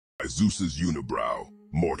by Zeus's unibrow,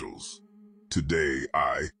 mortals. Today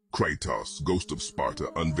I, Kratos, ghost of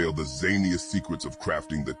Sparta, unveil the zaniest secrets of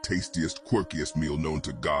crafting the tastiest, quirkiest meal known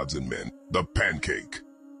to gods and men, the pancake.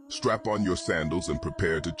 Strap on your sandals and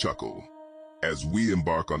prepare to chuckle as we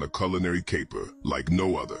embark on a culinary caper like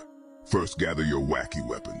no other. First, gather your wacky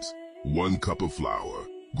weapons. 1 cup of flour,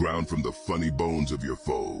 ground from the funny bones of your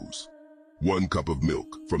foes. 1 cup of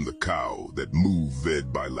milk from the cow that moved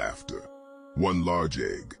fed by laughter. 1 large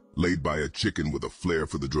egg, laid by a chicken with a flair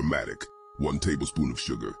for the dramatic. 1 tablespoon of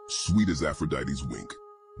sugar, sweet as Aphrodite's wink.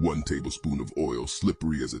 1 tablespoon of oil,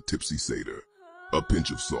 slippery as a tipsy satyr. A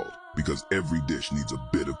pinch of salt, because every dish needs a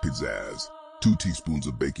bit of pizzazz. 2 teaspoons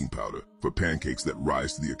of baking powder for pancakes that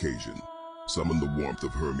rise to the occasion. Summon the warmth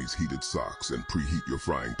of Hermes' heated socks and preheat your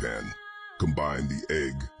frying pan. Combine the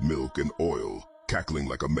egg, milk, and oil, cackling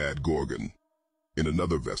like a mad gorgon. In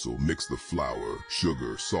another vessel, mix the flour,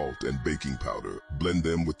 sugar, salt, and baking powder. Blend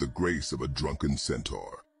them with the grace of a drunken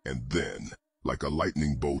centaur. And then, like a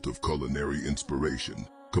lightning bolt of culinary inspiration,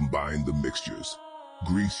 combine the mixtures.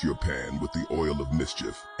 Grease your pan with the oil of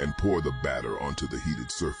mischief and pour the batter onto the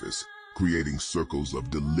heated surface, creating circles of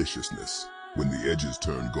deliciousness. When the edges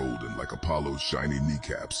turn golden like Apollo's shiny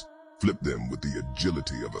kneecaps, flip them with the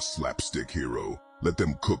agility of a slapstick hero. Let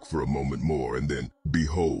them cook for a moment more, and then,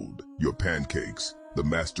 behold, your pancakes, the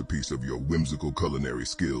masterpiece of your whimsical culinary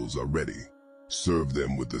skills, are ready. Serve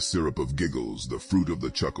them with the syrup of giggles, the fruit of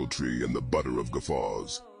the chuckle tree, and the butter of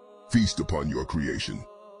guffaws. Feast upon your creation,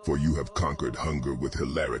 for you have conquered hunger with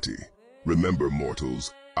hilarity. Remember,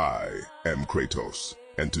 mortals, I am Kratos,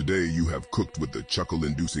 and today you have cooked with the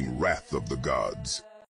chuckle-inducing wrath of the gods.